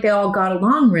seemed like they all got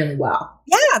along really well.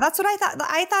 Yeah, that's what I thought.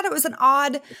 I thought it was an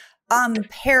odd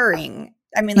pairing.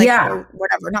 I mean, or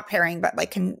whatever, not pairing, but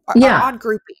like an odd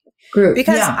grouping.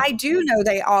 Because I do know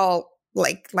they all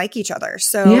like each other.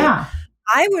 So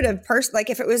I would have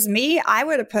if it was me, I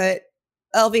would have put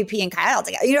LVP and Kyle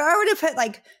together. I would have put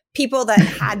like people that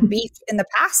had beef in the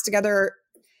past together.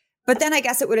 But then I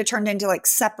guess it would have turned into like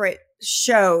separate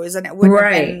shows, and it would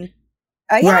have been.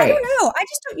 I don't know.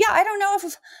 I don't know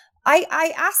if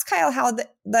I asked Kyle how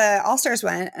the All-Stars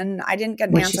went, and I didn't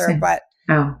get an answer. But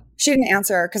she didn't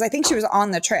answer because I think she was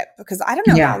on the trip, because I don't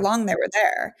know how long they were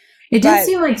there. It didn't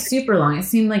seem like super long. It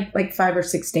seemed like 5 or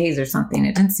 6 days or something.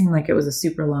 It didn't seem like it was a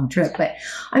super long trip. But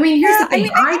I mean, here's the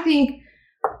thing.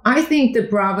 I think that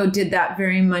Bravo did that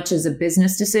very much as a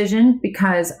business decision,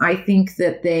 because I think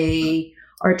that they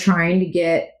are trying to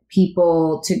get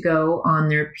people to go on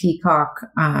their Peacock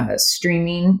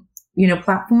streaming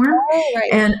platform.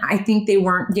 And I think they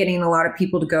weren't getting a lot of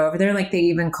people to go over there. Like they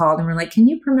even called and were like, can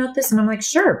you promote this? And I'm like,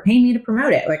 sure, pay me to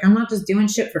promote it. Like, I'm not just doing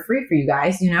shit for free for you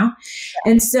guys,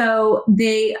 And so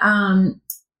they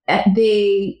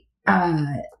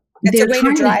it's a way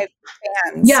to drive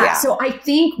fans. Yeah. So I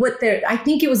think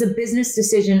it was a business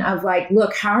decision of like,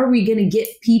 look, how are we going to get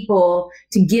people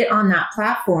to get on that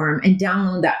platform and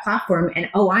download that platform? And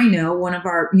I know one of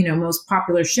our, most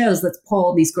popular shows, let's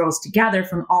pull these girls together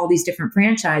from all these different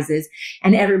franchises,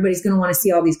 and everybody's going to want to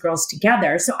see all these girls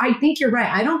together. So I think you're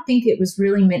right. I don't think it was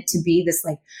really meant to be this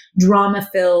like drama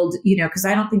filled, because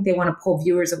I don't think they want to pull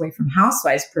viewers away from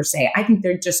Housewives per se. I think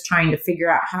they're just trying to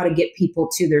figure out how to get people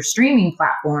to their streaming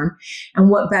platform. And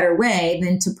what better way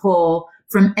than to pull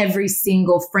from every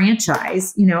single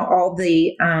franchise, all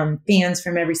the fans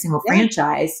from every single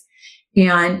franchise,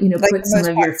 and put some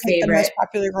of your favorite, the most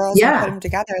popular girls, and put them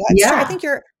together. That's true. I think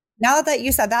now that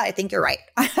you said that, I think you're right.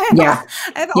 I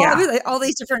have all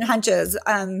these different hunches.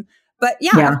 But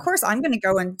of course, I'm going to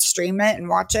go and stream it and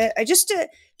watch it. Just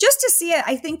to see it.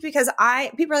 I think because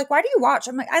people are like, why do you watch?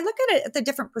 I'm like, I look at it at the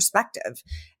different perspective,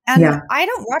 and I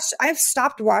don't watch. I've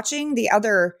stopped watching the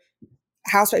other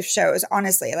Housewife shows.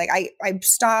 Honestly, like I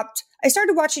stopped. I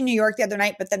started watching New York the other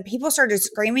night, but then people started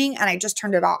screaming, and I just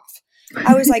turned it off.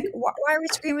 I was like, why are we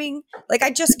screaming? Like,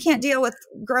 I just can't deal with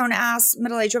grown ass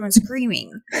middle-aged women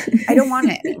screaming. I don't want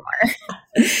it anymore.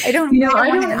 I don't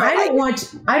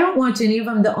watch any of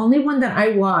them. The only one that I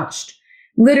watched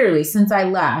literally since I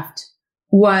left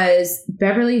was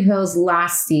Beverly Hills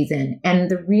last season. And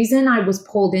the reason I was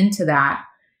pulled into that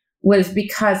was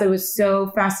because I was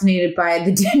so fascinated by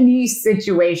the Denise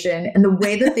situation, and the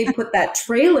way that they put that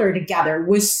trailer together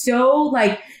was so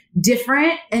like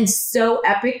different and so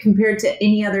epic compared to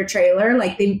any other trailer.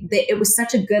 Like it was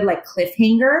such a good like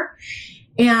cliffhanger.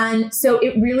 And so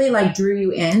it really like drew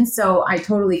you in. So I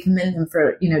totally commend them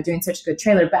for, doing such a good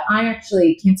trailer, but I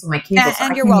actually canceled my cable.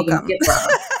 And you're welcome.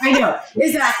 I know.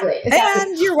 Exactly.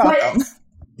 And you're welcome.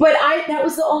 But that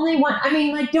was the only one. I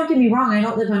mean, like, don't get me wrong. I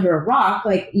don't live under a rock.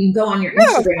 Like, you go on your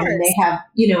Instagram and they have,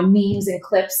 memes and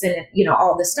clips and,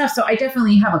 all this stuff. So I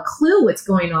definitely have a clue what's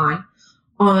going on,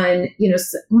 not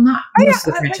most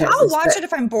of the franchises. I'll watch it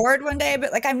if I'm bored one day,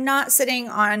 but like, I'm not sitting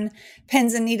on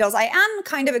pins and needles. I am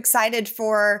kind of excited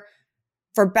for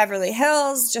Beverly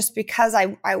Hills just because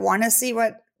I want to see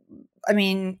what,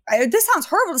 this sounds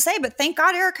horrible to say, but thank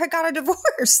God Erica got a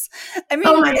divorce. I mean,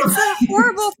 it's a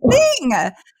horrible thing.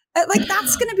 Like,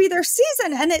 that's going to be their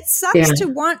season. And it sucks to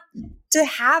want to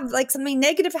have like something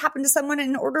negative happen to someone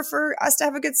in order for us to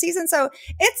have a good season. So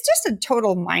it's just a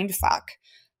total mind fuck.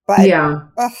 But But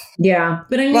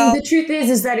I mean, the truth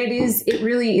is that it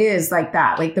really is like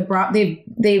that. Like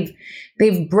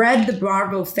they've bred the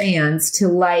Bravo fans to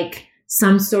like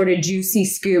some sort of juicy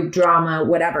scoop drama,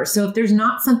 whatever. So if there's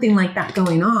not something like that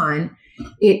going on,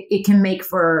 it can make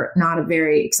for not a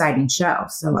very exciting show.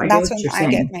 So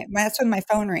that's when my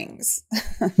phone rings.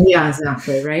 Yeah,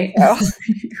 exactly. Right. Well,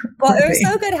 it was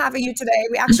so good having you today.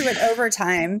 We actually went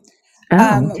overtime.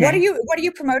 Okay. What are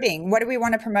you promoting? What do we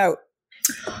want to promote?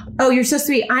 Oh, you're so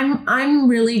sweet. I'm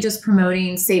really just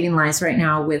promoting Saving Lives right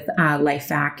now with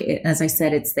LifeVac. As I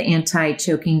said, it's the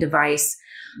anti-choking device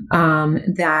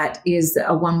that is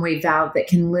a one-way valve that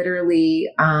can literally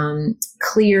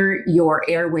clear your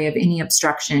airway of any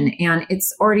obstruction. And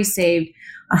it's already saved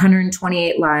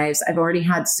 128 lives. I've already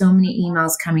had so many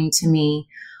emails coming to me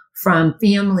from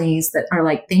families that are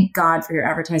like, thank God for your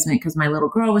advertisement because my little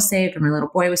girl was saved or my little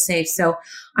boy was saved. So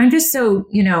I'm just so,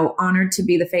 honored to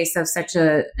be the face of such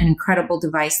an incredible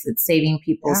device that's saving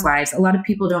people's lives. A lot of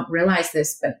people don't realize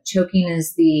this, but choking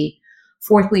is the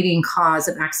fourth leading cause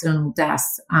of accidental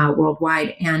deaths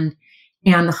worldwide. And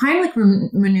the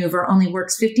Heimlich maneuver only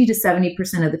works 50 to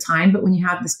 70% of the time. But when you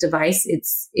have this device,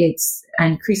 it's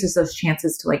increases those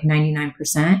chances to like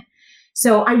 99%.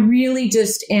 So I really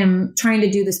just am trying to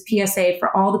do this PSA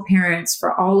for all the parents,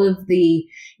 for all of the,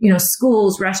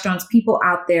 schools, restaurants, people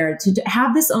out there to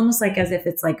have this almost like as if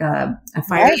it's like a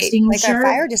fire extinguisher. Like a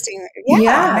fire extinguisher.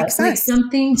 Yeah, makes sense. Like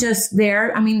something just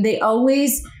there. I mean, they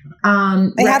always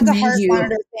they have the heart monitor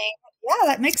thing. Yeah,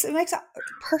 that makes perfect sense.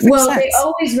 Well, they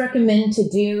always recommend to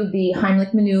do the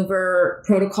Heimlich maneuver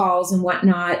protocols and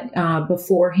whatnot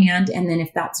beforehand. And then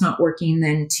if that's not working,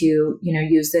 then to,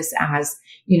 use this as,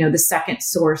 the second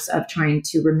source of trying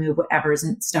to remove whatever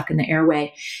isn't stuck in the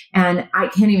airway. And I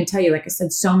can't even tell you, like I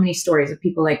said, so many stories of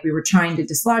people like we were trying to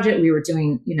dislodge it. We were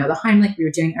doing, the Heimlich, we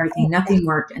were doing everything, nothing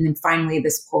worked. And then finally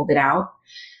this pulled it out.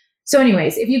 So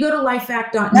anyways, if you go to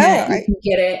lifevac.net, you can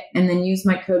get it and then use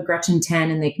my code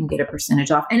Gretchen10 and they can get a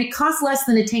percentage off. And it costs less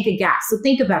than a tank of gas. So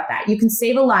think about that. You can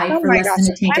save a life for less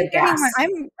than a tank of gas. I'm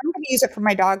going to use it for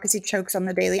my dog because he chokes on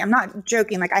the daily. I'm not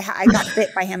joking. Like I got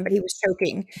bit by him, but he was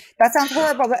choking. That sounds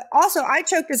horrible. But also I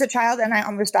choked as a child and I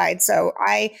almost died. So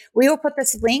we will put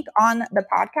this link on the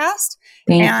podcast.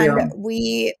 Thank you.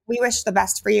 We wish the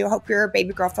best for you. Hope your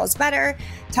baby girl feels better.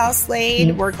 Tell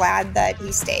Slade we're glad that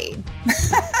he stayed.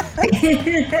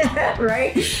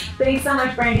 Right. Thanks so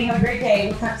much, Brandy. Have a great day.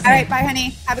 We'll talk soon. All right. Bye,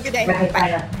 honey. Have a good day.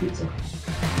 Bye. You too.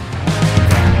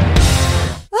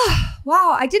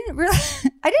 Wow. I didn't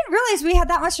realize we had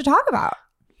that much to talk about.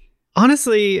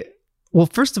 Honestly, well,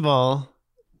 first of all,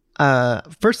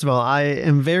 I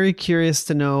am very curious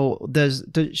to know, does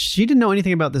she didn't know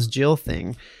anything about this Jill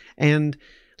thing. And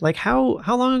like, how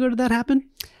long ago did that happen?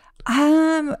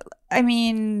 I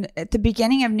mean, at the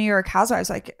beginning of New York Housewives,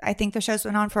 like I think the show's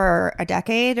been on for a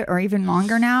decade or even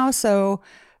longer now. So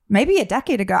maybe a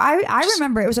decade ago. I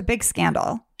remember it was a big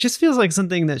scandal. Just feels like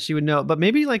something that she would know, but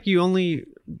maybe like you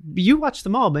watch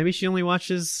them all. Maybe she only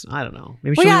watches, I don't know.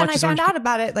 Maybe she only watches. And I found out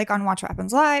about it like on Watch What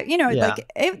Happens Live. Like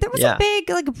there was a big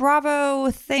like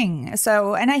Bravo thing.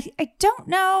 So, and I don't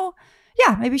know.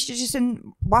 Yeah, maybe she just didn't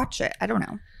watch it. I don't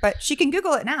know. But she can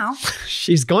Google it now.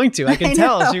 She's going to. I can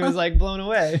tell. She was like blown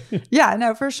away. Yeah,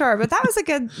 no, for sure. But that was a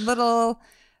good little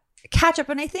catch up.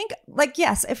 And I think like,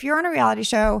 yes, if you're on a reality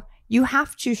show, you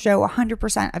have to show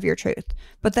 100% of your truth.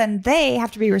 But then they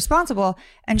have to be responsible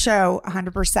and show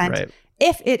 100%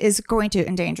 if it is going to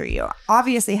endanger you.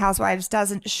 Obviously, Housewives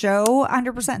doesn't show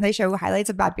 100%. They show highlights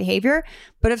of bad behavior.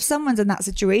 But if someone's in that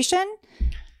situation,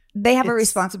 they have a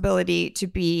responsibility to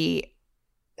be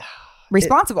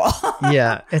responsible.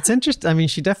 Yeah. It's interesting. I mean,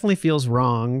 she definitely feels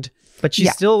wronged, but she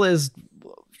still is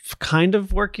kind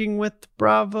of working with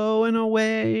Bravo in a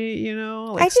way, you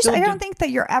know? Like I don't think that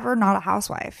you're ever not a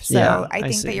housewife. So I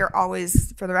think that you're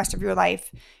always, for the rest of your life,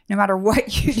 no matter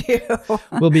what you do,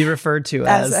 will be referred to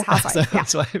as a housewife. As a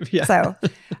housewife. Yeah. So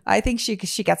I think she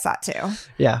gets that too.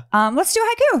 Yeah. Let's do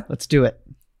haiku. Let's do it.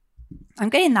 I'm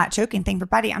getting that choking thing for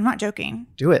Buddy. I'm not joking.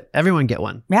 Do it. Everyone get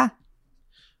one. Yeah.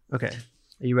 Okay.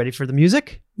 Are you ready for the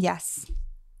music? Yes.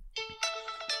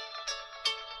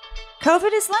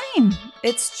 COVID is lame.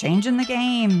 It's changing the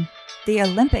game. The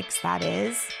Olympics, that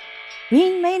is.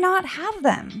 We may not have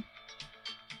them.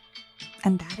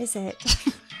 And that is it.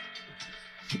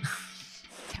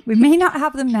 We may not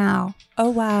have them now. Oh,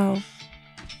 wow.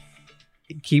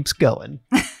 It keeps going.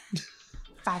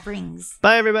 5 rings.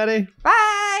 Bye, everybody.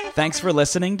 Bye. Thanks for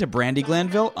listening to Brandi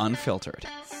Glanville Unfiltered.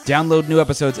 Download new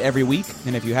episodes every week,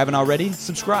 and if you haven't already,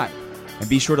 subscribe. And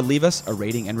be sure to leave us a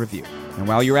rating and review. And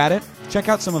while you're at it, check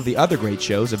out some of the other great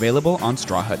shows available on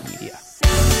Straw Hut Media.